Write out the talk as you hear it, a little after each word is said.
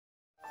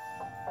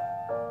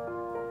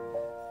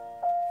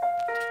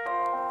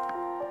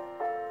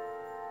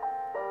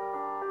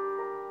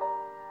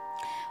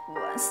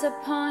Once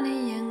upon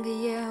a younger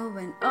year,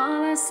 when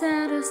all our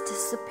shadows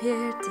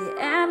disappeared, the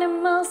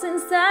animals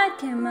inside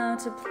came out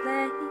to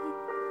play.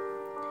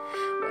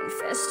 When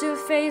face to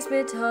face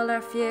with all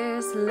our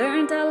fears,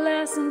 learned our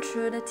lesson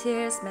through the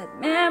tears, made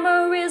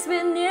memories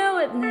we knew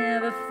would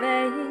never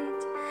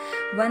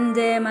fade. One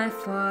day my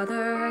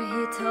father,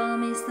 he told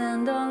me,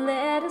 son, don't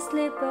let it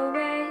slip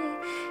away.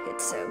 He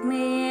took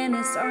me in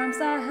his arms,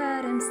 I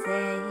heard him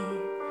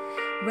say,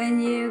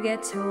 when you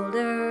get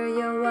older,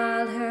 your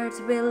wild heart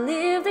will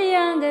live the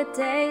younger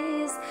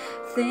days.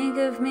 Think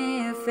of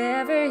me if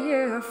ever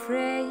you're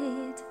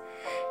afraid.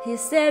 He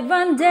said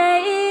one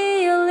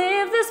day you'll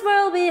leave this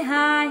world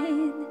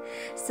behind,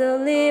 so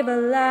live a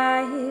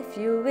life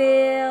you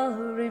will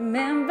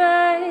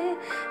remember.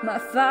 My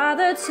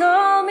father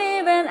told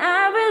me when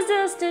I was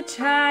just a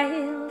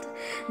child,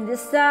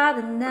 these are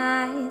the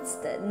nights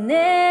that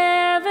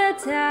never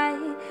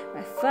die.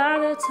 My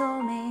father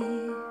told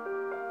me.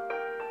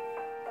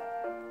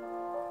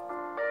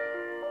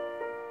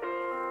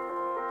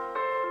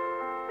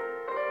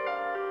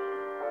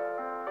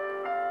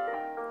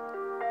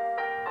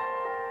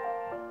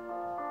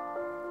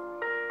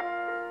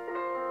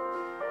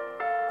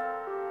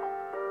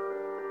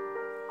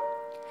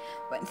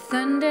 When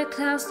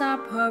thunderclouds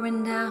start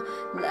pouring down,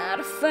 light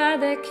a fire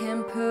that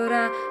can put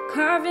out,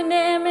 carve your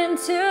name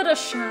into the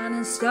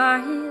shining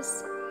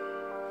stars.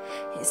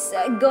 He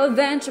said, go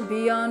venture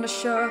beyond the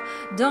shore,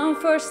 don't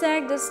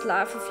forsake this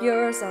life of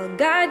yours. I'll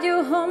guide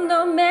you home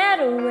no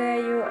matter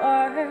where you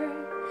are.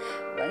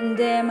 One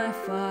day my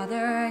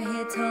father,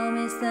 he told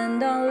me, son,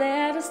 don't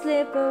let it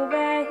slip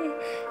away.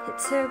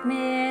 He took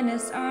me in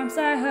his arms,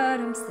 I heard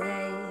him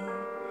say,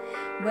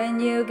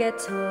 when you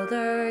get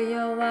older,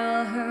 your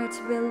wild heart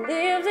will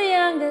live the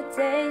younger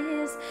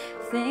days.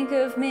 Think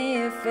of me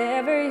if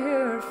ever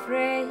you're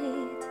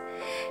afraid.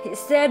 He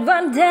said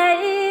one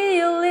day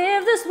you'll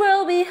leave this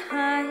world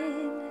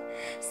behind,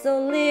 so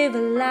live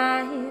a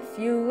life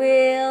you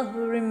will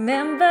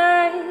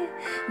remember.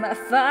 My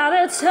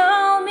father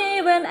told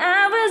me when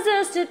I was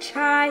just a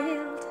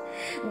child,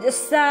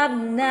 these are the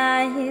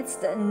nights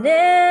that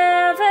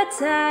never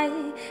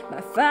die.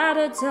 My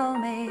father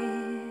told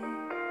me.